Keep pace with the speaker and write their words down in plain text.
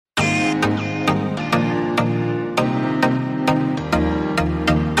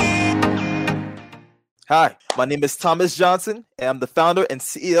Hi, my name is Thomas Johnson, and I'm the founder and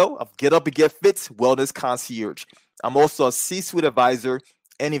CEO of Get Up and Get Fit Wellness Concierge. I'm also a C-suite advisor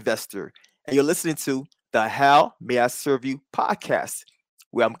and investor, and you're listening to the How May I Serve You podcast,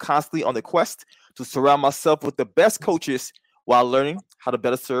 where I'm constantly on the quest to surround myself with the best coaches while learning how to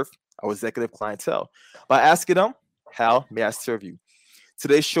better serve our executive clientele by asking them, How may I serve you?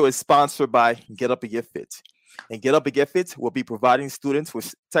 Today's show is sponsored by Get Up and Get Fit. And Get Up and Get Fit will be providing students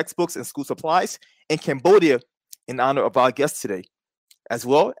with textbooks and school supplies in Cambodia in honor of our guest today, as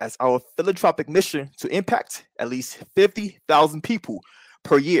well as our philanthropic mission to impact at least 50,000 people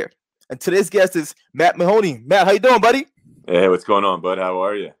per year. And today's guest is Matt Mahoney. Matt, how you doing, buddy? Hey, what's going on, bud? How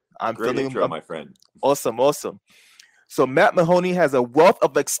are you? I'm Great feeling intro, my friend. Awesome. So Matt Mahoney has a wealth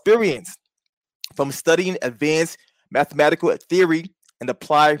of experience from studying advanced mathematical theory and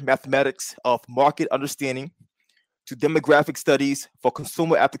applied mathematics of market understanding to demographic studies for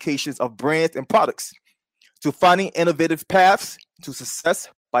consumer applications of brands and products, to finding innovative paths to success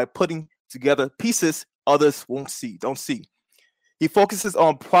by putting together pieces others don't see. He focuses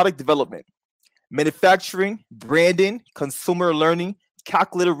on product development, manufacturing, branding, consumer learning,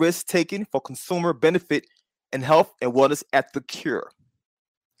 calculated risk taking for consumer benefit, and health and wellness at the cure.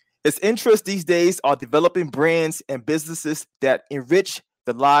 His interests these days are developing brands and businesses that enrich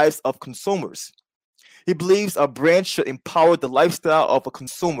the lives of consumers. He believes a brand should empower the lifestyle of a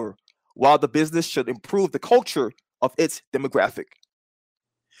consumer, while the business should improve the culture of its demographic.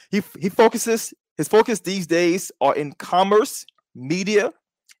 His focus these days are in commerce, media,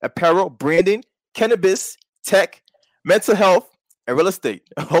 apparel, branding, cannabis, tech, mental health, and real estate.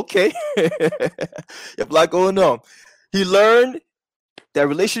 Okay. You have a lot going on. He learned that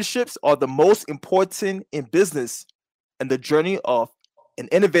relationships are the most important in business, and the journey of an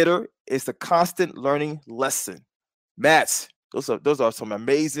innovator is a constant learning lesson. Matt, those are some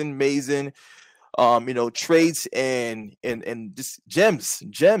amazing, trades and just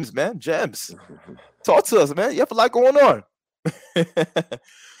gems, man, gems. Talk to us, man. You have a lot going on.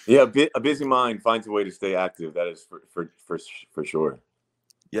 Yeah, a busy mind finds a way to stay active. That is for sure.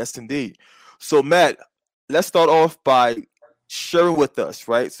 Yes, indeed. So, Matt, let's start off by sharing with us,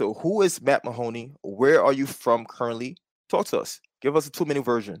 right? So, who is Matt Mahoney? Where are you from currently? Talk to us. Give us a 2-minute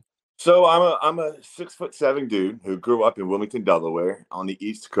version. So I'm a 6'7" dude who grew up in Wilmington, Delaware, on the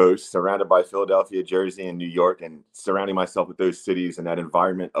East Coast, surrounded by Philadelphia, Jersey, and New York, and surrounding myself with those cities and that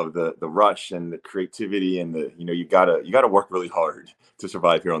environment of the rush and the creativity and the you gotta work really hard to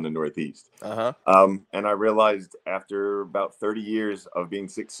survive here on the Northeast. And I realized after about 30 years of being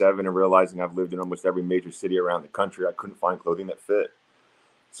 6'7" and realizing I've lived in almost every major city around the country, I couldn't find clothing that fit.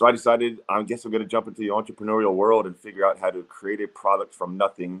 So I decided, I guess I'm going to jump into the entrepreneurial world and figure out how to create a product from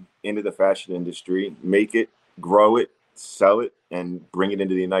nothing into the fashion industry, make it, grow it, sell it, and bring it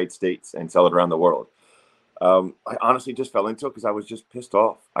into the United States and sell it around the world. I honestly just fell into it because I was just pissed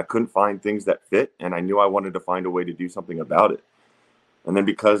off. I couldn't find things that fit, and I knew I wanted to find a way to do something about it. And then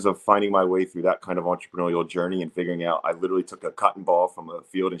because of finding my way through that kind of entrepreneurial journey and figuring out, I literally took a cotton ball from a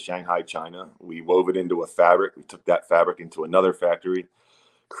field in Shanghai, China. We wove it into a fabric. We took that fabric into another factory,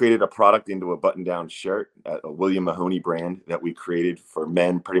 created a product into a button-down shirt at a William Mahoney brand that we created for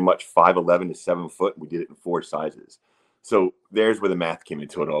men pretty much 5'11" to 7 foot. We did it in 4 sizes. So there's where the math came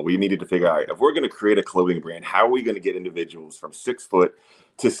into it all. We needed to figure out, if we're going to create a clothing brand, how are we going to get individuals from 6 foot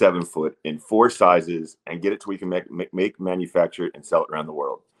to 7 foot in 4 sizes and get it to we can make, manufacture it, and sell it around the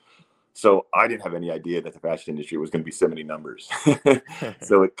world? So I didn't have any idea that the fashion industry was going to be so many numbers.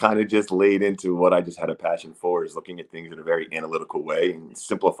 So it kind of just laid into what I just had a passion for, is looking at things in a very analytical way and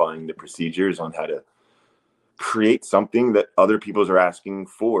simplifying the procedures on how to create something that other people are asking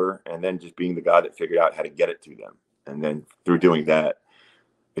for, and then just being the guy that figured out how to get it to them. And then through doing that,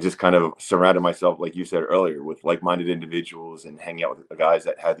 I just kind of surrounded myself, like you said earlier, with like-minded individuals and hanging out with the guys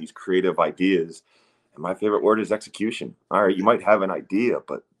that had these creative ideas. And my favorite word is execution. All right, you might have an idea,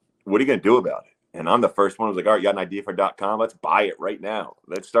 but what are you going to do about it? And I'm the first one who's like, all right, you got an idea for .com? Let's buy it right now.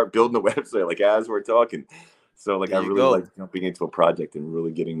 Let's start building a website, like, as we're talking. So like, I really like jumping into a project and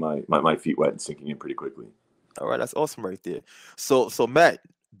really getting my feet wet and sinking in pretty quickly. All right, that's awesome right there. So Matt,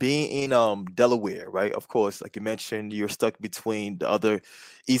 being in Delaware, right? Of course, like you mentioned, you're stuck between the other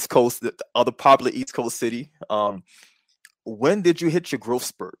East Coast, the other popular East Coast city. When did you hit your growth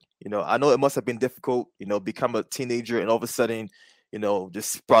spurt? I know it must have been difficult, become a teenager and all of a sudden,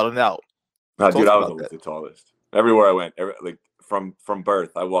 just sprouting out. Dude, I was always the tallest. Everywhere I went, from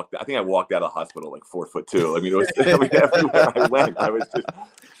birth, I think I walked out of the hospital like 4'2". I mean, it was, everywhere I went, I was just,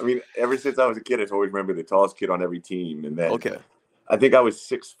 ever since I was a kid, I always remember the tallest kid on every team. And then I think I was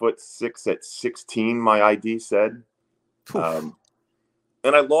 6'6" at 16, my ID said.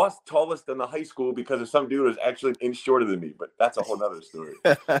 And I lost tallest in the high school because of some dude who was actually an inch shorter than me, but that's a whole nother story.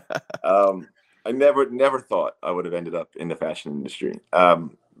 I never thought I would have ended up in the fashion industry. I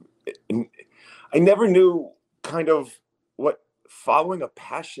never knew kind of what following a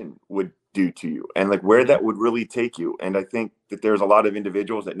passion would do to you and like where Mhm. that would really take you. And I think that there's a lot of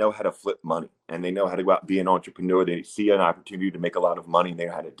individuals that know how to flip money and they know how to go out and be an entrepreneur. They see an opportunity to make a lot of money and they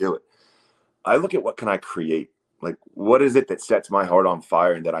know how to do it. I look at what can I create? Like, what is it that sets my heart on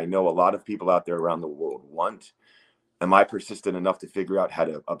fire and that I know a lot of people out there around the world want? Am I persistent enough to figure out how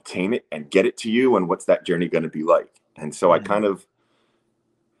to obtain it and get it to you? And what's that journey going to be like? And so I Mm. kind of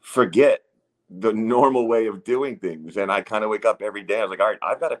forget the normal way of doing things. And I kind of wake up every day. I was like, all right,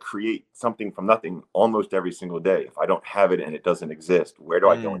 I've got to create something from nothing almost every single day. If I don't have it and it doesn't exist, where do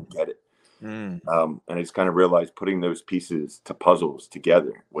I go Mm. and get it? Mm. And I just kind of realized putting those pieces to puzzles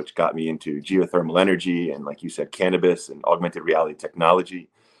together, which got me into geothermal energy and, like you said, cannabis and augmented reality technology.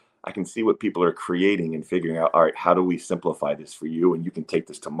 I can see what people are creating and figuring out, all right, how do we simplify this for you? And you can take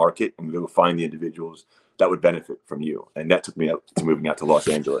this to market and go find the individuals that would benefit from you. And that took me up to moving out to Los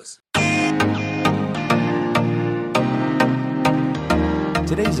Angeles.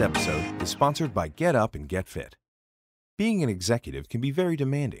 Today's episode is sponsored by Get Up and Get Fit. Being an executive can be very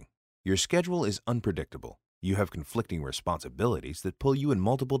demanding. Your schedule is unpredictable. You have conflicting responsibilities that pull you in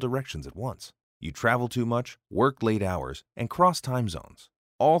multiple directions at once. You travel too much, work late hours, and cross time zones.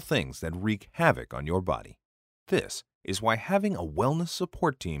 All things that wreak havoc on your body. This is why having a wellness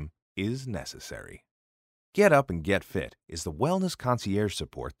support team is necessary. Get Up and Get Fit is the wellness concierge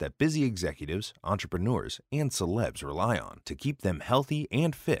support that busy executives, entrepreneurs, and celebs rely on to keep them healthy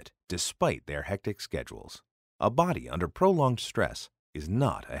and fit despite their hectic schedules. A body under prolonged stress is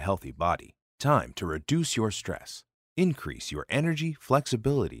not a healthy body. Time to reduce your stress. Increase your energy,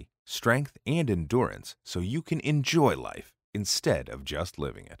 flexibility, strength, and endurance so you can enjoy life instead of just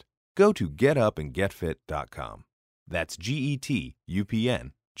living it. Go to getupandgetfit.com. That's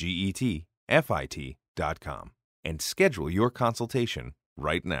GETUPNGETFIT.com and schedule your consultation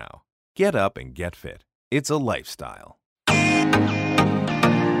right now. Get Up and Get Fit. It's a lifestyle.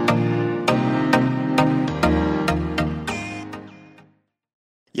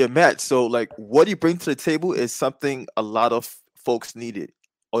 Yeah, Matt. So, like, what you bring to the table is something a lot of folks needed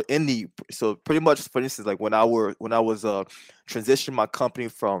or in need. So, pretty much, for instance, like when I was transitioning my company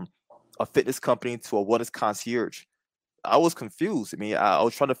from a fitness company to a wellness concierge, I was confused. I mean, I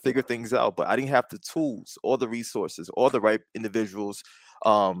was trying to figure things out, but I didn't have the tools or the resources or the right individuals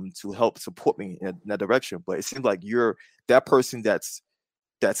to help support me in that direction. But it seems like you're that person that's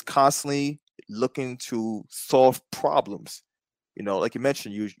constantly looking to solve problems. You know, like you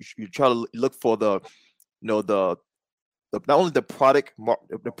mentioned, you try to look for the not only the product,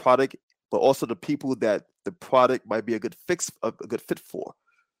 but also the people that the product might be a good fit for.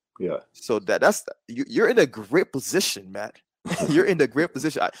 Yeah. So you're in a great position, Matt. You're in a great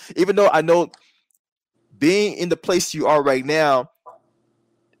position. Even though I know being in the place you are right now,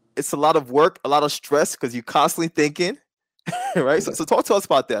 it's a lot of work, a lot of stress because you're constantly thinking, right? So talk to us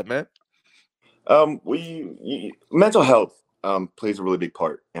about that, man. Mental health plays a really big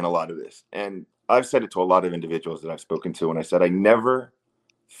part in a lot of this. And I've said it to a lot of individuals that I've spoken to. And I said, I never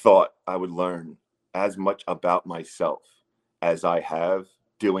thought I would learn as much about myself as I have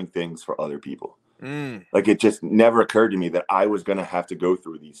doing things for other people. Mm. Like, it just never occurred to me that I was going to have to go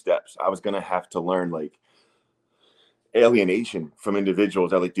through these steps. I was going to have to learn like alienation from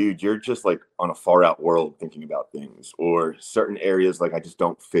individuals that like, dude, you're just like on a far out world thinking about things, or certain areas like I just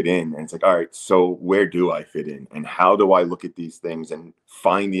don't fit in. And it's like, all right, so where do I fit in? And how do I look at these things and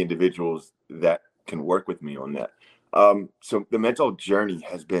find the individuals that can work with me on that? So the mental journey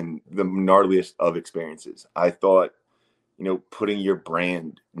has been the gnarliest of experiences. I thought, putting your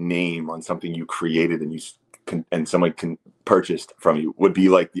brand name on something you created and and someone can purchased from you would be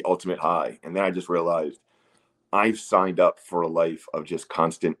like the ultimate high. And then I just realized I've signed up for a life of just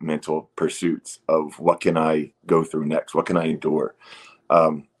constant mental pursuits of what can I go through next? What can I endure?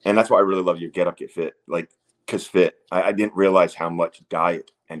 And that's why I really love your Get Up, Get Fit. Like, because I didn't realize how much diet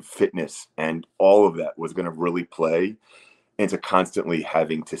and fitness and all of that was going to really play into constantly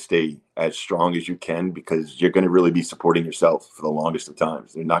having to stay as strong as you can, because you're going to really be supporting yourself for the longest of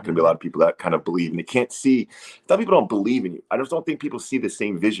times. There's not going to be a lot of people that kind of believe, and they can't see. Some people don't believe in you. I just don't think people see the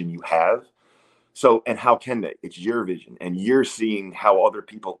same vision you have. So, and how can they? It's your vision and you're seeing how other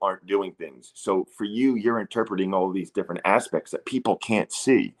people aren't doing things. So for you, you're interpreting all these different aspects that people can't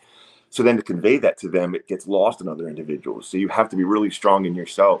see. So then to convey that to them, it gets lost in other individuals. So you have to be really strong in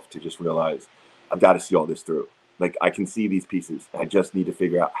yourself to just realize, I've got to see all this through. Like, I can see these pieces. I just need to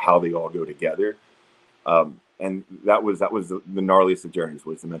figure out how they all go together. And that was the gnarliest of journeys,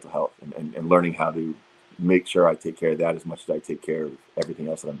 was the mental health and learning how to make sure I take care of that as much as I take care of everything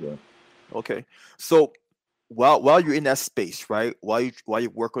else that I'm doing. Okay. So while you're in that space, right? While you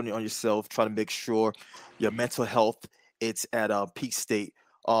work on yourself, trying to make sure your mental health it's at a peak state.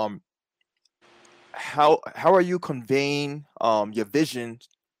 Um, how are you conveying your vision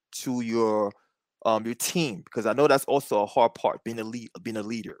to your team? Because I know that's also a hard part, being a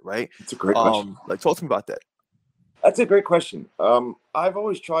leader, right? It's a great question. Like talk to me about that. That's a great question. I've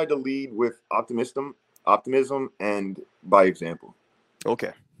always tried to lead with optimism, and by example.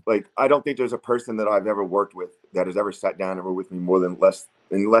 Okay. Like, I don't think there's a person that I've ever worked with that has ever sat down and were with me more than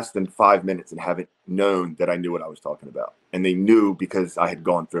less than 5 minutes and haven't known that I knew what I was talking about. And they knew because I had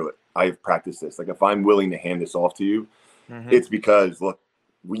gone through it. I've practiced this. Like, if I'm willing to hand this off to you, it's because, look,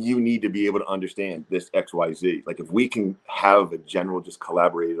 you need to be able to understand this XYZ. Like, if we can have a general, just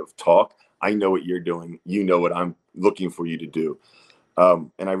collaborative talk, I know what you're doing. You know what I'm looking for you to do.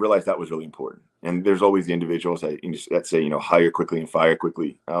 And I realized that was really important. And there's always the individuals that say, hire quickly and fire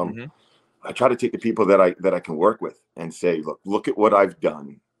quickly. I try to take the people that I can work with and say, look at what I've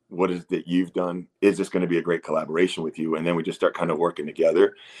done. What is that you've done? Is this going to be a great collaboration with you? And then we just start kind of working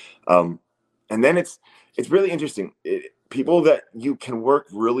together. And then it's really interesting. People that you can work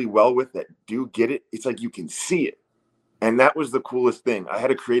really well with that do get it. It's like you can see it. And that was the coolest thing. I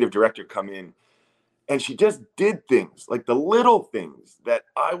had a creative director come in, and she just did things, like the little things that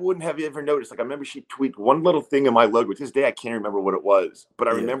I wouldn't have ever noticed. Like, I remember she tweaked one little thing in my logo. To this day, I can't remember what it was. But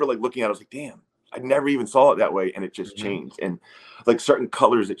I remember like looking at it, I was like, damn, I never even saw it that way. And it just changed. And like certain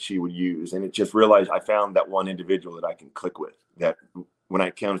colors that she would use. And it just realized I found that one individual that I can click with, that when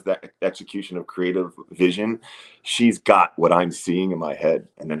it comes to that execution of creative vision, she's got what I'm seeing in my head.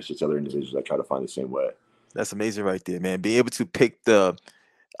 And then it's just other individuals I try to find the same way. That's amazing right there, man. Being able to pick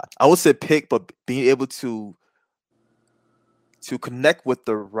I would say pick, but being able to connect with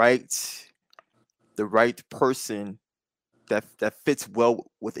the right person that fits well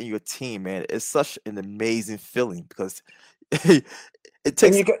within your team, man, it's such an amazing feeling because it takes.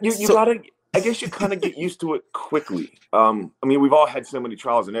 And you gotta. I guess you kind of get used to it quickly. I mean, we've all had so many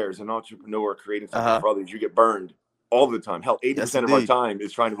trials and errors. An entrepreneur creating something for others, you get burned all the time. Hell, 80% of our time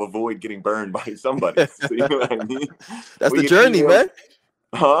is trying to avoid getting burned by somebody. So, you know what I mean? That's the journey, man.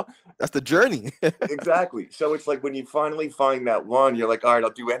 Huh? That's the journey. Exactly. So it's like when you finally find that one, you're like, all right, I'll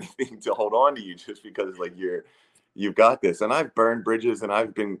do anything to hold on to you, just because like you've got this. And I've burned bridges, and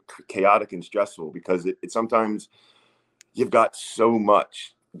I've been chaotic and stressful because it sometimes you've got so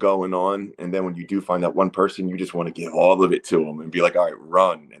much going on, and then when you do find that one person, you just want to give all of it to them and be like, all right,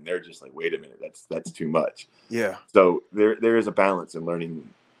 run. And they're just like, wait a minute, that's too much. Yeah. So there is a balance in learning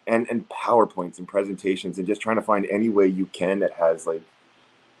and PowerPoints and presentations, and just trying to find any way you can that has like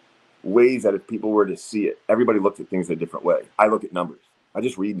ways that if people were to see it, everybody looks at things in a different way. I look at numbers. I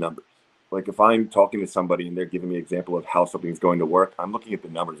just read numbers. Like, if I'm talking to somebody and they're giving me an example of how something's going to work, I'm looking at the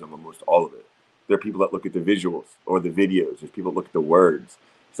numbers of almost all of it. There are people that look at the visuals or the videos. There's people that look at the words.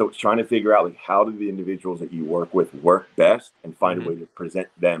 So it's trying to figure out, like, how do the individuals that you work with work best, and find a way to present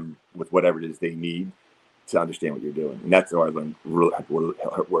them with whatever it is they need to understand what you're doing. And that's where I learned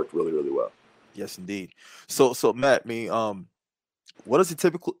it worked really, really well. Yes, indeed. So Matt, what does a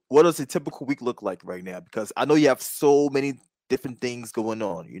typical week look like right now? Because I know you have so many different things going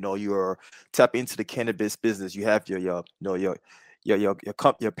on. You're tapping into the cannabis business. You have your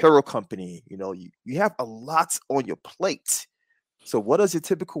apparel company. You have a lot on your plate. So what does your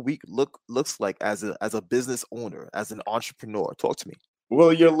typical week looks like as a business owner, as an entrepreneur? Talk to me.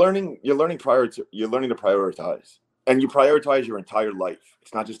 Well, you're learning to prioritize. And you prioritize your entire life.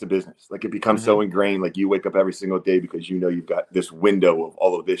 It's not just a business. Like, it becomes so ingrained. Like, you wake up every single day because you've got this window of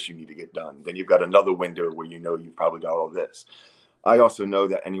all of this you need to get done. Then you've got another window where you've probably got all of this. I also know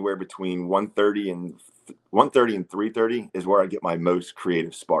that anywhere between 1:30 and 3:30 is where I get my most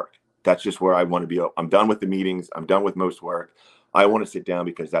creative spark. That's just where I want to be. I'm done with the meetings. I'm done with most work. I want to sit down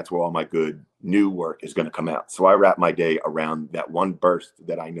because that's where all my good new work is going to come out. So I wrap my day around that one burst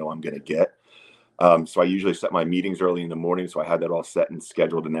that I know I'm going to get. So I usually set my meetings early in the morning, so I had that all set and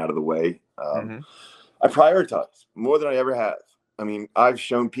scheduled and out of the way. I prioritize more than I ever have. I mean, I've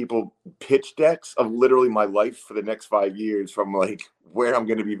shown people pitch decks of literally my life for the next 5 years, from like where I'm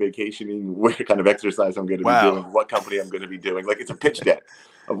going to be vacationing, what kind of exercise I'm going to be doing, what company I'm going to be doing. Like, it's a pitch deck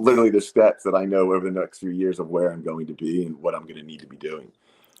of literally the steps that I know over the next few years of where I'm going to be and what I'm going to need to be doing.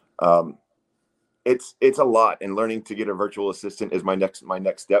 It's a lot, and learning to get a virtual assistant is my next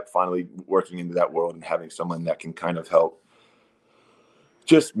step. Finally working into that world and having someone that can kind of help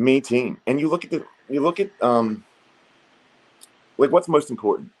just me team. And you look at like what's most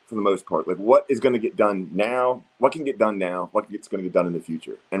important for the most part, like what is going to get done now, what can get done now, what's going to get done in the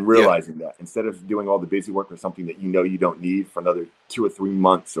future, and Yeah. realizing that instead of doing all the busy work or something that you don't need for another 2 or 3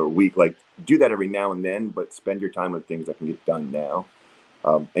 months or a week, like do that every now and then, but spend your time on things that can get done now.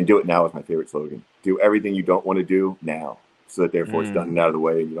 And do it now is my favorite slogan. Do everything you don't want to do now, so that therefore it's done and out of the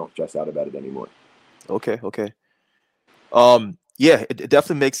way and you don't stress out about it anymore. Okay. Yeah, it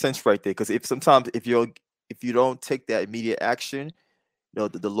definitely makes sense right there, because if you don't take that immediate action,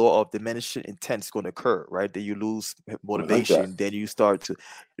 the law of diminishing intent is going to occur, right? Then you lose I like motivation. that. Then you start to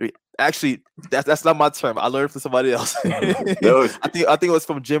actually, that's not my term. I learned from somebody else. No, I think it was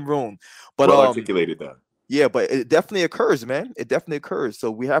from Jim Rohn. But well articulated though. yeah, but it definitely occurs, man. It definitely occurs. So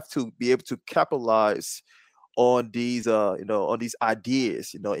we have to be able to capitalize on these on these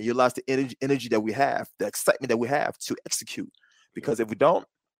ideas, and utilize the energy that we have, the excitement that we have to execute. Because if we don't,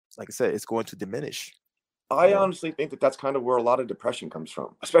 like I said, it's going to diminish. I honestly think that that's kind of where a lot of depression comes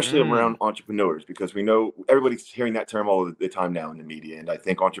from, especially Mm. around entrepreneurs, because we know everybody's hearing that term all the time now in the media. And I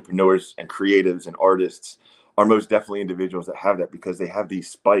think entrepreneurs and creatives and artists are most definitely individuals that have that, because they have these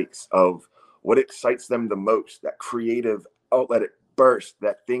spikes of what excites them the most, that creative outlet, burst,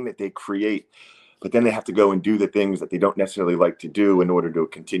 that thing that they create. But then they have to go and do the things that they don't necessarily like to do in order to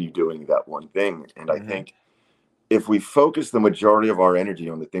continue doing that one thing. And I think if we focus the majority of our energy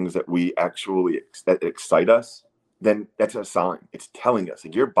on the things that we actually that excite us, then that's a sign. It's telling us,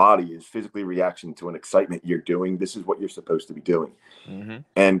 like, your body is physically reacting to an excitement you're doing. This is what you're supposed to be doing.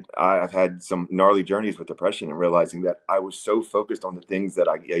 And I've had some gnarly journeys with depression and realizing that I was so focused on the things that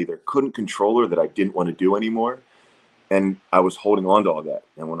I either couldn't control or that I didn't want to do anymore. And I was holding on to all that.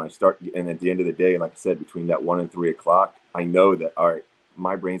 And when I start, and at the end of the day, like I said, between that 1 and 3 o'clock, I know that, all right,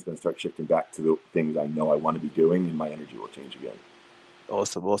 my brain's going to start shifting back to the things I know I want to be doing, and my energy will change again.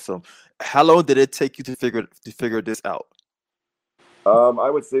 Awesome. How long did it take you to figure this out? I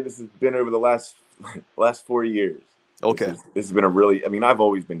would say this has been over the last 4 years. Okay. This has been a really, I mean, I've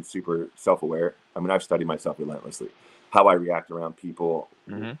always been super self-aware. I mean, I've studied myself relentlessly, how I react around people.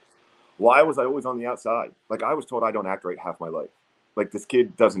 Why was I always on the outside? Like, I was told I don't act right half my life. Like, this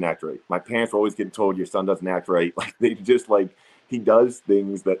kid doesn't act right. My parents were always getting told your son doesn't act right. Like, they just like, he does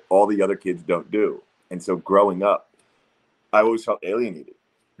things that all the other kids don't do. And so growing up, I always felt alienated.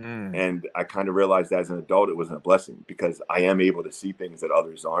 And I kind of realized that as an adult, it wasn't a blessing, because I am able to see things that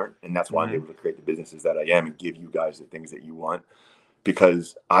others aren't. And that's why I'm able to create the businesses that I am and give you guys the things that you want,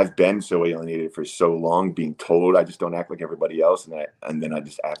 because I've been so alienated for so long, being told I just don't act like everybody else. And then I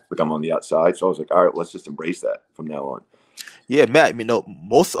just act like I'm on the outside. So I was like, all right, let's just embrace that from now on. Yeah, Matt,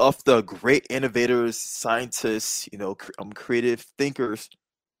 most of the great innovators, scientists, creative thinkers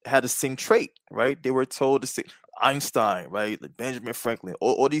had the same trait, right? They were told to say Einstein, right? Like Benjamin Franklin,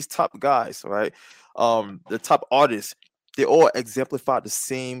 all these top guys, right? The top artists, they all exemplified the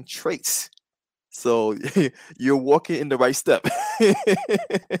same traits. So you're walking in the right step.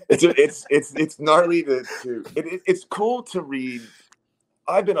 It's gnarly it's cool to read.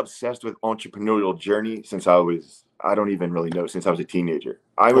 I've been obsessed with entrepreneurial journey since I don't even really know, since I was a teenager.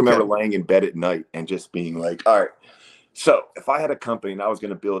 I remember laying in bed at night and just being like, all right, so if I had a company and I was going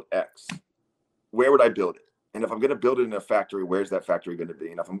to build X, where would I build it? And if I'm going to build it in a factory, where's that factory going to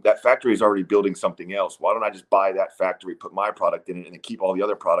be? And if that factory is already building something else, why don't I just buy that factory, put my product in it, and then keep all the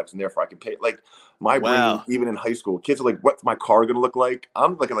other products, and therefore I can pay? Like, my brain, even in high school, kids are like, what's my car going to look like?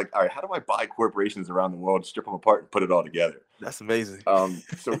 I'm looking like, all right, how do I buy corporations around the world, strip them apart, and put it all together? That's amazing.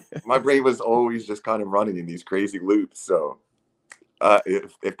 So my brain was always just kind of running in these crazy loops. So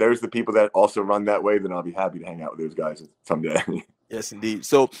if there's the people that also run that way, then I'll be happy to hang out with those guys someday. Yes, indeed.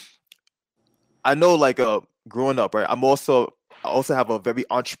 So I know, like, growing up, right? I also have a very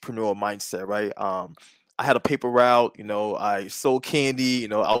entrepreneurial mindset, right? I had a paper route, I sold candy,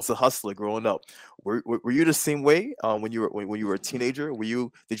 I was a hustler growing up. Were you the same way when you were a teenager? Did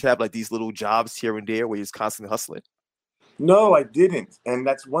you have like these little jobs here and there where you was constantly hustling? No, I didn't. And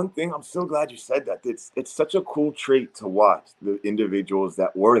that's one thing. I'm so glad you said that. It's such a cool trait to watch the individuals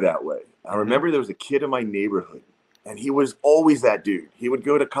that were that way. I remember there was a kid in my neighborhood, and he was always that dude. He would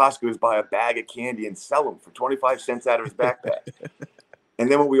go to Costco's, buy a bag of candy, and sell them for 25 cents out of his backpack.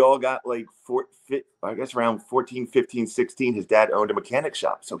 And then when we all got like around 14, 15, 16, his dad owned a mechanic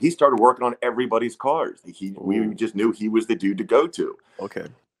shop. So he started working on everybody's cars. We just knew he was the dude to go to. Okay.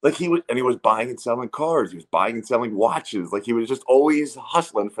 Like, he was buying and selling cars. He was buying and selling watches. Like, he was just always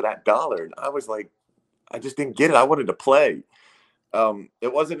hustling for that dollar. And I was like, I just didn't get it. I wanted to play.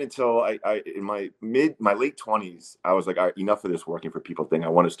 It wasn't until I in my late 20s, I was like, all right, enough of this working for people thing. I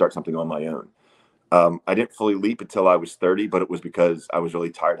want to start something on my own. I didn't fully leap until I was 30, but it was because I was really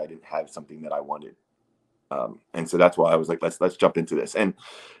tired. I didn't have something that I wanted. And so that's why I was like, let's jump into this. And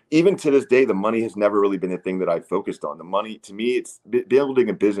even to this day, the money has never really been the thing that I focused on. The money, to me, it's building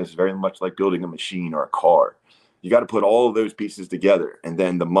a business is very much like building a machine or a car. You got to put all of those pieces together, and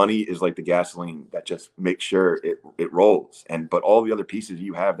then the money is like the gasoline that just makes sure it rolls. But all the other pieces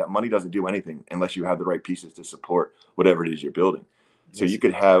you have, that money doesn't do anything unless you have the right pieces to support whatever it is you're building. So you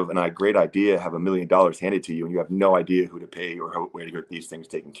could have a great idea, have $1 million handed to you, and you have no idea who to pay or where to get these things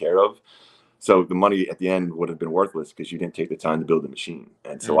taken care of. So the money at the end would have been worthless because you didn't take the time to build the machine.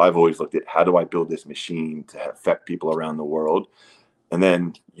 And so I've always looked at, how do I build this machine to affect people around the world? And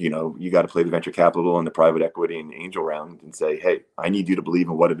then, you got to play the venture capital and the private equity and the angel round and say, hey, I need you to believe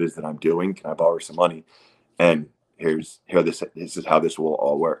in what it is that I'm doing. Can I borrow some money? And this is how this will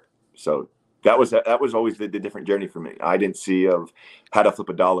all work. So that was always the different journey for me. I didn't see of how to flip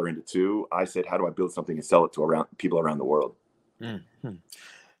a dollar into two. I said, how do I build something and sell it to people around the world? Mm-hmm.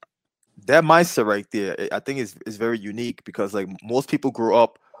 That mindset right there, I think is very unique, because like most people grew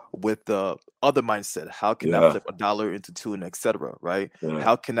up with the other mindset. How can I flip a dollar into two, and etc. Right? Yeah.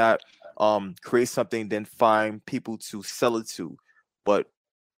 How can I create something, then find people to sell it to? But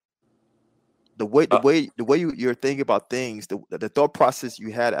the way you're thinking about things, the thought process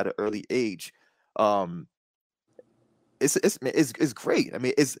you had at an early age, it's great. I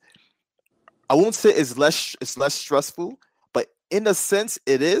mean, I won't say it's less stressful, but in a sense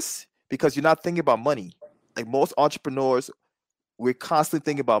it is, because you're not thinking about money. Like most entrepreneurs, we're constantly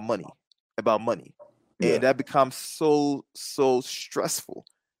thinking about money, and that becomes so stressful,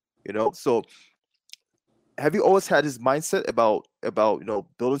 So have you always had this mindset about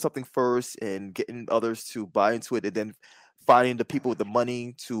building something first and getting others to buy into it, and then finding the people with the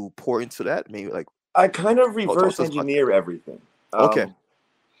money to pour into that? I mean, like, I kind of reverse engineer everything. Okay.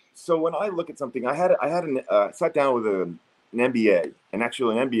 So when I look at something, I sat down with an MBA, and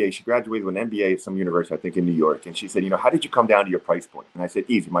actually an MBA. She graduated with an MBA at some university, I think in New York. And she said, how did you come down to your price point? And I said,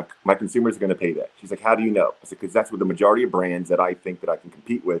 easy. My consumers are going to pay that. She's like, how do you know? I said, because that's what the majority of brands that I think that I can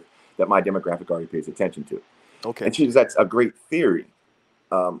compete with, that my demographic already pays attention to. Okay. And she says, that's a great theory.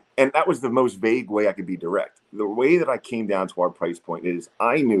 And that was the most vague way I could be direct. The way that I came down to our price point is,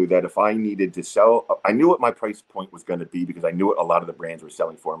 I knew that if I needed to sell, I knew what my price point was going to be, because I knew what a lot of the brands were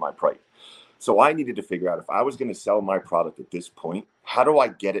selling for in my price. So I needed to figure out, if I was going to sell my product at this point, how do I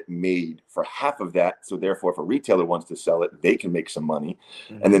get it made for half of that? So therefore, if a retailer wants to sell it, they can make some money.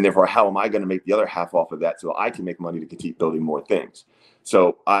 Mm-hmm. And then therefore, how am I going to make the other half off of that so I can make money to keep building more things?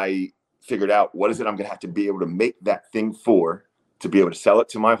 So I figured out, what is it I'm going to have to be able to make that thing for, to be able to sell it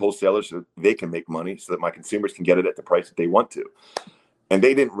to my wholesalers so that they can make money, so that my consumers can get it at the price that they want to. And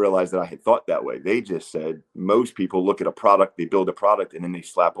they didn't realize that I had thought that way. They just said, most people look at a product, they build a product, and then they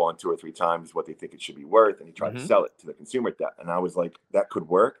slap on 2 or 3 times what they think it should be worth, and they try to sell it to the consumer at that. And I was like, that could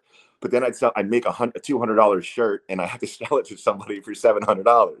work. But then I'd make a $200 shirt, and I have to sell it to somebody for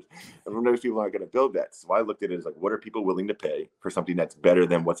 $700. And those people aren't going to build that. So I looked at it as like, what are people willing to pay for something that's better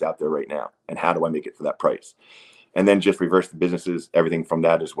than what's out there right now? And how do I make it for that price? And then just reverse the businesses, everything from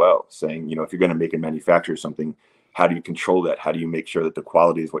that as well, saying, if you're going to make and manufacture something, how do you control that? How do you make sure that the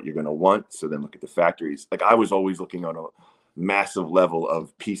quality is what you're going to want? So then look at the factories. Like, I was always looking on a massive level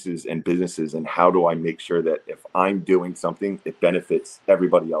of pieces and businesses, and how do I make sure that if I'm doing something, it benefits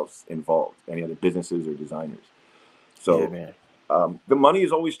everybody else involved, any other businesses or designers. So the money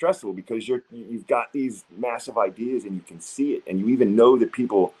is always stressful, because you've got these massive ideas, and you can see it, and you even know the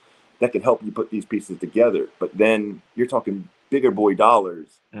people that can help you put these pieces together. But then you're talking bigger boy dollars,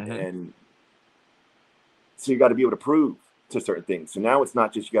 and so you got to be able to prove to certain things. So now it's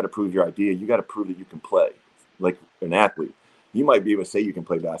not just you got to prove your idea, you got to prove that you can play. Like an athlete, you might be able to say you can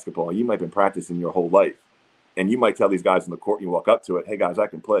play basketball, you might have been practicing your whole life, and you might tell these guys in the court, you walk up to it, hey guys, I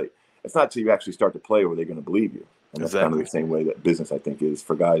can play. It's not till you actually start to play where they're going to believe you. And that's kind of the same way that business, I think, is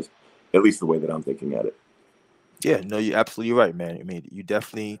for guys, at least the way that I'm thinking at it. Yeah, no, you're absolutely right, man. I mean, you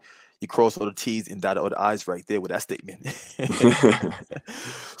cross all the T's and dot all the I's right there with that statement.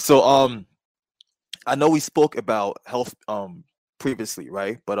 So, I know we spoke about health previously,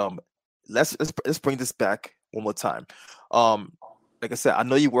 right? But let's bring this back one more time. Like I said, I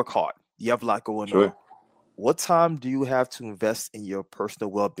know you work hard. You have a lot going on. What time do you have to invest in your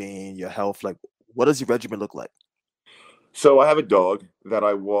personal well-being, your health? Like, what does your regimen look like? So I have a dog that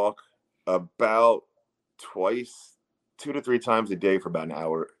I walk about 2 to 3 times a day for about an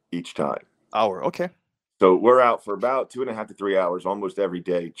hour each time. Okay. So we're out for about 2.5 to 3 hours almost every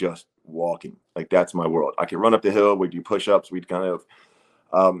day, just walking. Like, that's my world. I can run up the hill. We do push-ups. We'd kind of,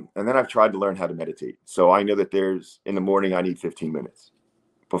 and then I've tried to learn how to meditate. So I know that in the morning, I need 15 minutes.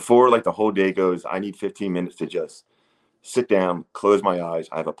 Before like the whole day goes, I need 15 minutes to just sit down, close my eyes.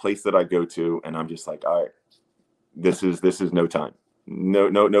 I have a place that I go to, and I'm just like, all right, This is no time.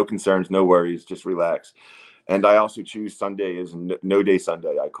 No concerns, no worries, just relax. And I also choose Sunday as no day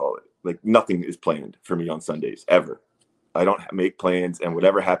Sunday, I call it. Like nothing is planned for me on Sundays ever. I don't make plans, and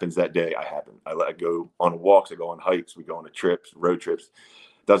whatever happens that day, I go on walks, I go on hikes, we go on trips, road trips.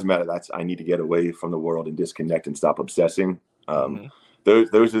 Doesn't matter. I need to get away from the world and disconnect and stop obsessing. Those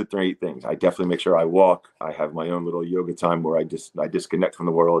are the three things. I definitely make sure I walk. I have my own little yoga time where I disconnect from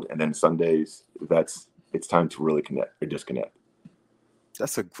the world, and then Sundays, it's time to really connect or disconnect.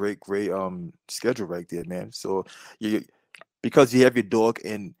 That's a great schedule right there, man. So because you have your dog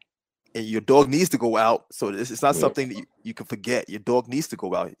and your dog needs to go out, so it's not something that you can forget. Your dog needs to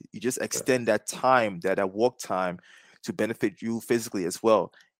go out. You just extend that time, that walk time, to benefit you physically as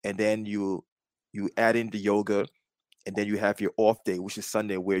well. And then you add in the yoga, and then you have your off day, which is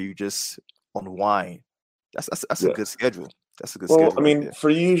Sunday, where you just unwind. That's a good schedule. That's a good schedule. I mean, for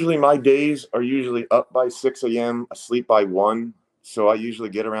usually my days are usually up by 6 a.m., asleep by 1. So I usually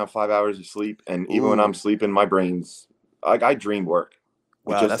get around 5 hours of sleep. And even when I'm sleeping, my brain's I dream work.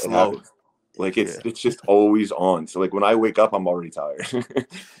 Wow, that's low. Like it's just always on. So like when I wake up, I'm already tired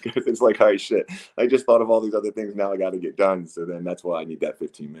because it's like, all right, shit. I just thought of all these other things now I got to get done. So then that's why I need that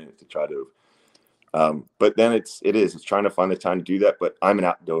 15 minutes to try to. But then it's trying to find the time to do that. But I'm an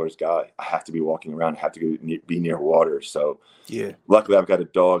outdoors guy. I have to be walking around. I have to be near water. So luckily I've got a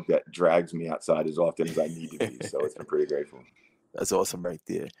dog that drags me outside as often as I need to be. So I'm pretty grateful. That's awesome right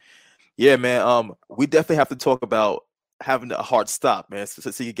there. Yeah, man. We definitely have to talk about having a hard stop, man,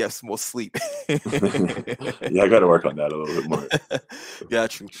 so you get some more sleep. Yeah, I got to work on that a little bit more.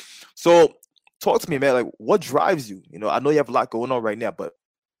 Got you. So talk to me, man. Like, what drives you? I know you have a lot going on right now, but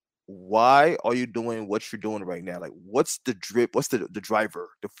why are you doing what you're doing right now? Like, what's the drip? What's the driver,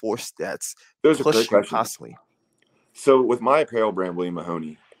 the force that's pushing you constantly? So with my apparel brand, William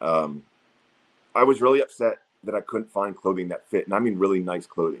Mahoney, I was really upset that I couldn't find clothing that fit, and I mean really nice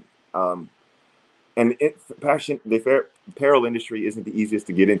clothing. And the apparel industry isn't the easiest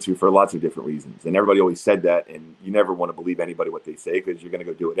to get into for lots of different reasons. And everybody always said that, and you never want to believe anybody what they say because you're going to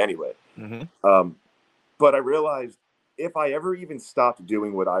go do it anyway. But I realized if I ever even stopped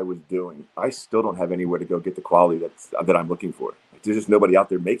doing what I was doing, I still don't have anywhere to go get the quality that I'm looking for. There's just nobody out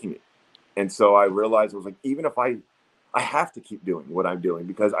there making it. And so I realized I was like, even if I have to keep doing what I'm doing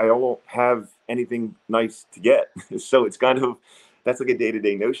because I won't have anything nice to get. So it's that's like a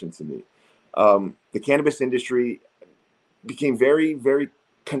day-to-day notion to me. The cannabis industry became very, very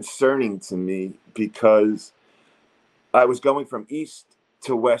concerning to me because I was going from East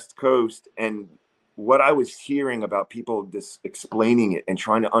to West Coast, and what I was hearing about people just explaining it and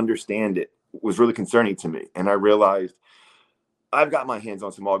trying to understand it was really concerning to me. And I realized I've got my hands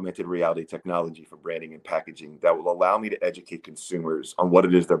on some augmented reality technology for branding and packaging that will allow me to educate consumers on what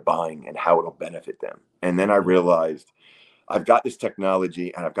it is they're buying and how it'll benefit them. And then I realized I've got this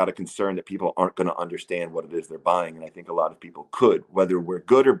technology and I've got a concern that people aren't going to understand what it is they're buying. And I think a lot of people could. Whether we're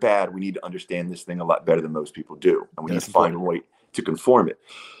good or bad, we need to understand this thing a lot better than most people do. And we need to find a way to conform it.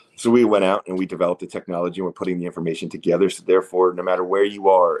 So we went out and we developed the technology and we're putting the information together. So therefore, no matter where you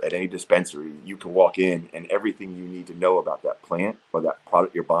are at any dispensary, you can walk in and everything you need to know about that plant or that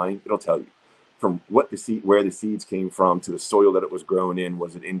product you're buying, it'll tell you from where the seeds came from to the soil that it was grown in.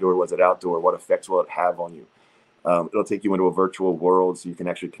 Was it indoor? Was it outdoor? What effects will it have on you? It'll take you into a virtual world so you can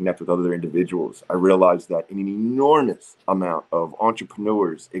actually connect with other individuals. I realized that an enormous amount of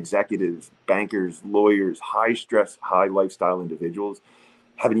entrepreneurs, executives, bankers, lawyers, high stress, high lifestyle individuals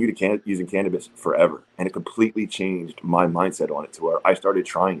have been using cannabis forever. And it completely changed my mindset on it to where I started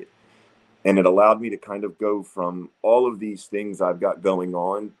trying it. And it allowed me to kind of go from all of these things I've got going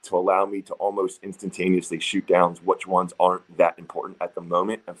on to allow me to almost instantaneously shoot down which ones aren't that important at the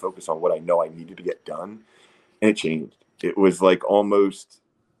moment and focus on what I know I needed to get done. And it changed. It was like almost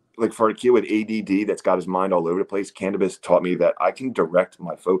like for a kid with ADD that's got his mind all over the place, cannabis taught me that I can direct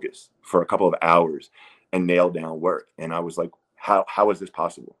my focus for a couple of hours and nail down work. And I was like, how is this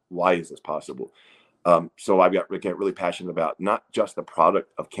possible? Why is this possible? So I get really passionate about not just the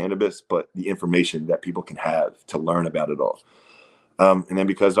product of cannabis, but the information that people can have to learn about it all. And then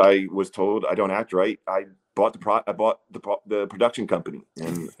because I was told I don't act right, I bought the production company,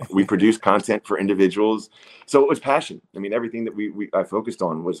 and we produced content for individuals. So it was passion. I mean, everything that I focused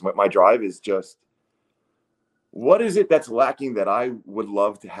on was my drive is just, what is it that's lacking that I would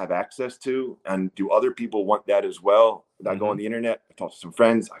love to have access to? And do other people want that as well? I go on the internet, I talk to some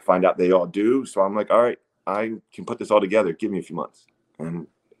friends, I find out they all do. So I'm like, all right, I can put this all together. Give me a few months. And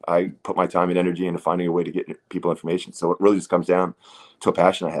I put my time and energy into finding a way to get people information. So it really just comes down to a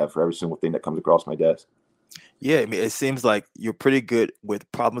passion I have for every single thing that comes across my desk. Yeah, I mean, it seems like you're pretty good with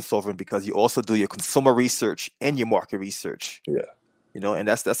problem solving because you also do your consumer research and your market research. Yeah. And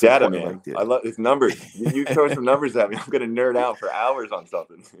that's Data, important man. right there. I love it's numbers. You throw some numbers at me, I'm gonna nerd out for hours on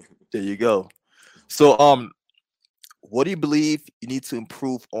something. There you go. So, what do you believe you need to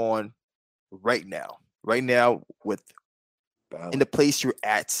improve on right now? Right now, with in the Balance. place you're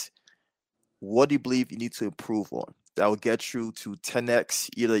at, what do you believe you need to improve on that will get you to 10x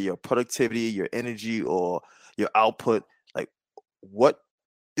either your productivity, your energy, or your output? Like, what?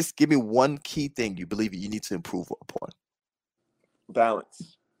 Just give me one key thing you believe you need to improve upon.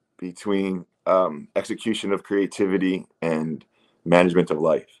 Balance between execution of creativity and management of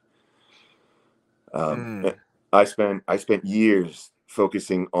life. Mm, I spent years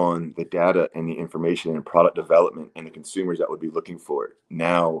focusing on the data and the information and product development and the consumers that would be looking for it.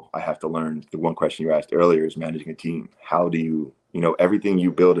 Now I have to learn the one question you asked earlier is managing a team. How do you everything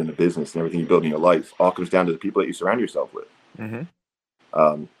you build in a business and everything you build in your life all comes down to the people that you surround yourself with.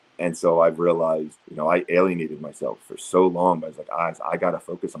 mm-hmm. And so I've realized, I alienated myself for so long. But I was like, I got to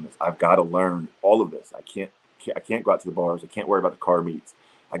focus on this. I've got to learn all of this. I can't go out to the bars. I can't worry about the car meets.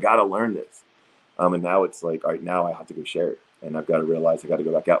 I got to learn this. And now it's like, all right, now I have to go share it. And I've got to realize I got to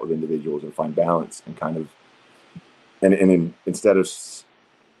go back out with individuals and find balance and kind of, instead of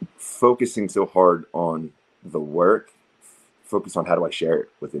focusing so hard on the work, focus on how do I share it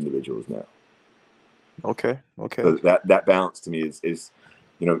with individuals now. Okay. So that balance to me is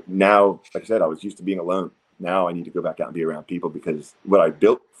now, like I said, I was used to being alone. Now I need to go back out and be around people because what I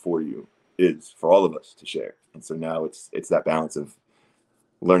built for you is for all of us to share. And so now it's that balance of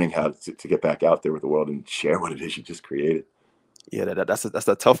learning how to get back out there with the world and share what it is you just created. Yeah, that's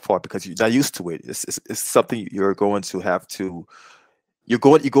the tough part because you're not used to it. It's something you're going to have to. You're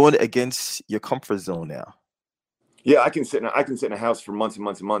going against your comfort zone now. Yeah, I can sit in a house for months and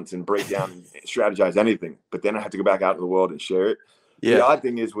months and months and break down and strategize anything, but then I have to go back out in the world and share it. Yeah. The odd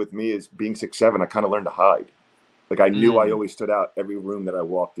thing is with me is being 6'7", I kind of learned to hide. Like I knew I always stood out every room that I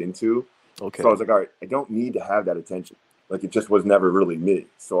walked into. Okay. So I was like, all right, I don't need to have that attention. Like it just was never really me.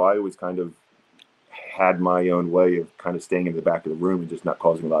 So I always kind of had my own way of kind of staying in the back of the room and just not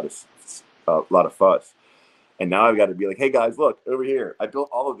causing a lot of fuss. And now I've got to be like, hey guys, look over here. I built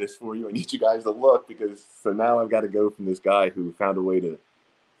all of this for you. I need you guys to look so now I've got to go from this guy who found a way to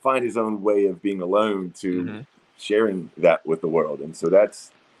find his own way of being alone to sharing that with the world. And so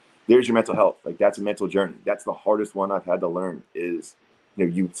there's your mental health. Like that's a mental journey. That's the hardest one I've had to learn is,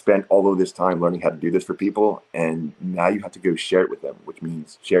 you spent all of this time learning how to do this for people. And now you have to go share it with them, which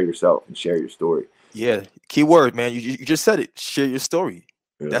means share yourself and share your story. Yeah. Key word, man. You just said it. Share your story.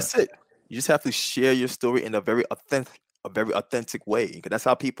 Yeah. That's it. You just have to share your story in a very authentic way. Because that's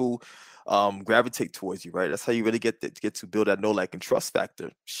how people gravitate towards you, right? That's how you really get to build that know, like, and trust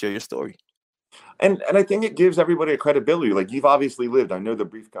factor. Share your story. And I think it gives everybody a credibility. Like you've obviously lived. I know the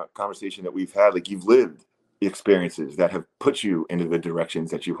brief conversation that we've had, like you've lived experiences that have put you into the directions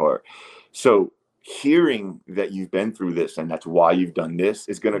that you are. So hearing that you've been through this and that's why you've done this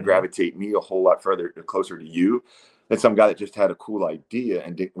is going to gravitate me a whole lot closer to you than some guy that just had a cool idea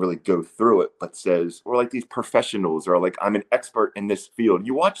and didn't really go through it, but says, or like these professionals are like, I'm an expert in this field.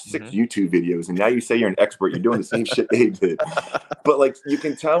 You watch 6 YouTube videos and now you say you're an expert. You're doing the same shit they did. But like you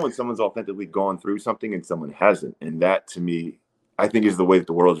can tell when someone's authentically gone through something and someone hasn't. And that to me, I think is the way that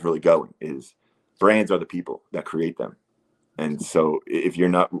the world is really going is brands are the people that create them. And so if you're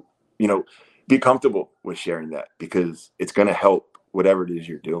not, be comfortable with sharing that because it's going to help whatever it is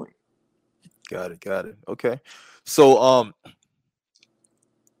you're doing. Got it. Okay. So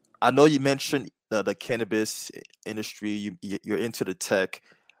I know you mentioned the cannabis industry. You're into the tech.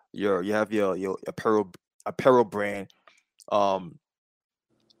 You have your apparel brand.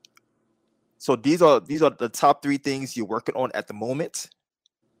 So these are the top 3 things you're working on at the moment.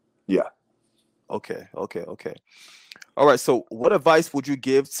 Yeah. Okay. All right. So what advice would you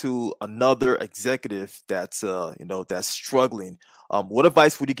give to another executive that's that's struggling? What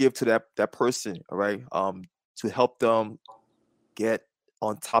advice would you give to that person, all right? To help them get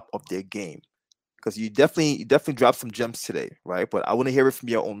on top of their game? Because you definitely dropped some gems today, right? But I want to hear it from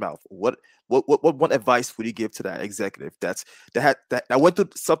your own mouth. What one advice would you give to that executive that went through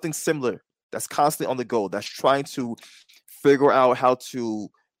something similar, that's constantly on the go, that's trying to figure out how to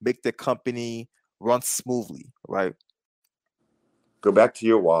make the company run smoothly, right? Go back to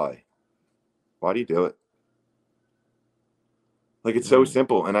your why. Why do you do it? Like it's so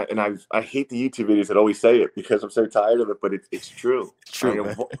simple, and I hate the YouTube videos that always say it because I'm so tired of it. But it's true. It's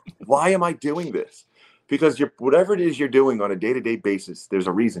true. Why am I doing this? Because whatever it is you're doing on a day-to-day basis, there's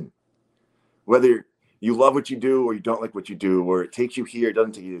a reason. Whether you love what you do or you don't like what you do, or it takes you here, it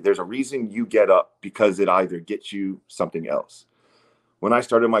doesn't take you. There's a reason you get up, because it either gets you something else. When I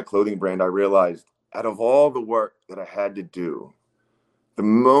started my clothing brand, I realized out of all the work that I had to do, the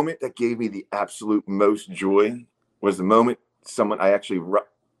moment that gave me the absolute most joy was the moment I actually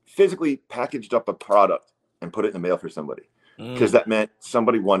physically packaged up a product and put it in the mail for somebody, because that meant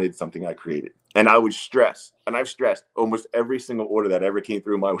somebody wanted something I created. And I was stressed, and I've stressed almost every single order that ever came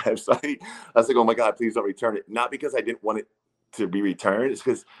through my website. I was like, oh my God, please don't return it. Not because I didn't want it to be returned. It's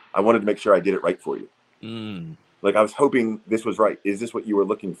because I wanted to make sure I did it right for you. Like, I was hoping this was right. Is this what you were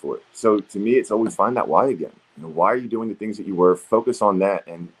looking for? So to me, it's always find that why again. Why are you doing the things that you were? Focus on that.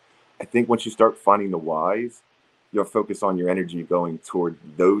 And I think once you start finding the whys, you'll focus on your energy going toward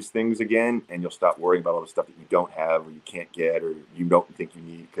those things again, and you'll stop worrying about all the stuff that you don't have or you can't get or you don't think you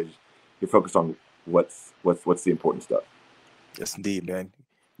need, because you're focused on what's the important stuff. Yes, indeed, man.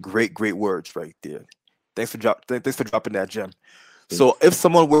 Great words right there. Thanks for dropping that gem. So if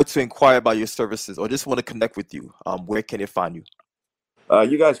someone were to inquire about your services or just want to connect with you, where can they find you?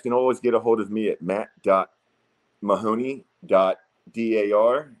 You guys can always get a hold of me at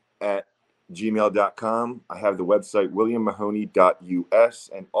matt.mahoney.dar@gmail.com. I have the website williammahoney.us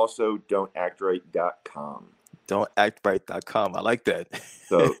and also don'tactright.com. Don'tactright.com. I like that.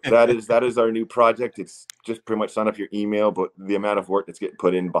 So that is our new project. It's just pretty much sign up your email, but the amount of work that's getting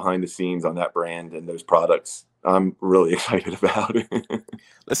put in behind the scenes on that brand and those products, I'm really excited about it.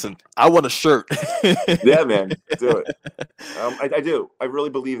 Listen, I want a shirt. Yeah, man, do it. I do. I really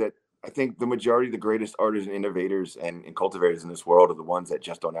believe that. I think the majority of the greatest artists and innovators and cultivators in this world are the ones that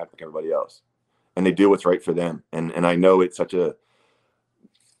just don't act like everybody else, and they do what's right for them. And I know it's such a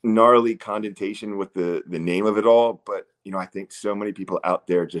gnarly connotation with the name of it all, but I think so many people out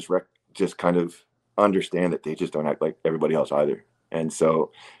there just kind of understand that they just don't act like everybody else either. And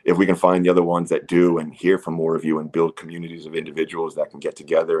so if we can find the other ones that do and hear from more of you and build communities of individuals that can get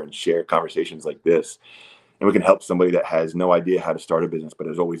together and share conversations like this, and we can help somebody that has no idea how to start a business but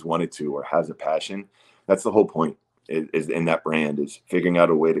has always wanted to or has a passion, that's the whole point is in that brand, is figuring out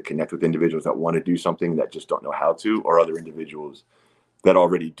a way to connect with individuals that want to do something that just don't know how to, or other individuals that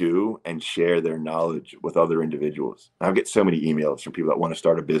already do, and share their knowledge with other individuals. I get so many emails from people that want to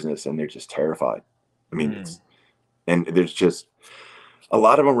start a business and they're just terrified. I mean, and there's just a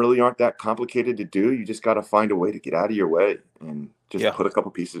lot of them really aren't that complicated to do. You just got to find a way to get out of your way and just put a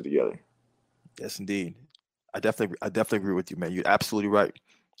couple pieces together. Yes, indeed. I definitely agree with you, man. You're absolutely right.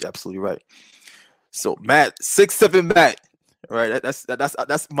 So Matt, 6'7" Matt. All right,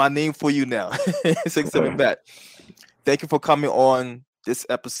 that's my name for you now. 6'7" Matt. Thank you for coming on this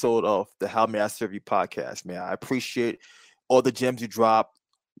episode of the How May I Serve You podcast, man. I appreciate all the gems you dropped.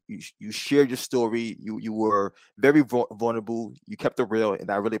 You shared your story. You were very vulnerable. You kept it real,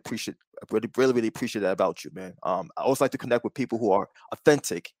 and I really appreciate that about you, man. I always like to connect with people who are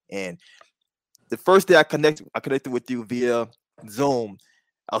authentic. And the first day I connected with you via Zoom.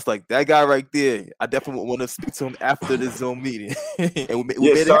 I was like, that guy right there. I definitely want to speak to him after the Zoom meeting. And we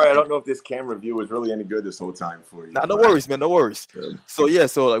made sorry, I don't know if this camera view was really any good this whole time for you. Nah, no worries, man. No worries. Good. So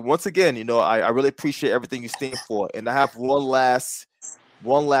like once again, I really appreciate everything you stand for, and I have one last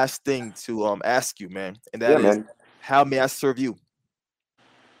thing to ask you, man, and that is, how may I serve you?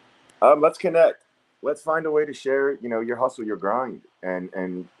 Let's connect. Let's find a way to share, your hustle, your grind, and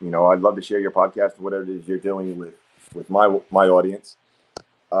I'd love to share your podcast, whatever it is you're doing with my audience.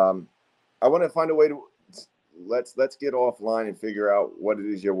 I want to find a way to let's get offline and figure out what it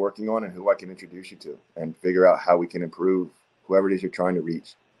is you're working on and who I can introduce you to, and figure out how we can improve whoever it is you're trying to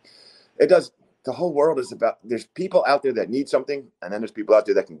reach. The whole world is about, there's people out there that need something, and then there's people out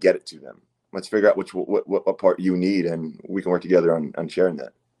there that can get it to them. Let's figure out what part you need, and we can work together on sharing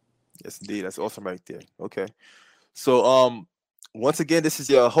that. Yes, indeed. That's awesome right there. Okay. So once again, this is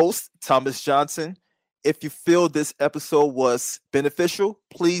your host, Thomas Johnson. If you feel this episode was beneficial,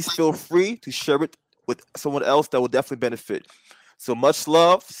 please feel free to share it with someone else that will definitely benefit. So much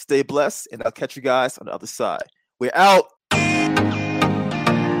love, stay blessed, and I'll catch you guys on the other side. We're out.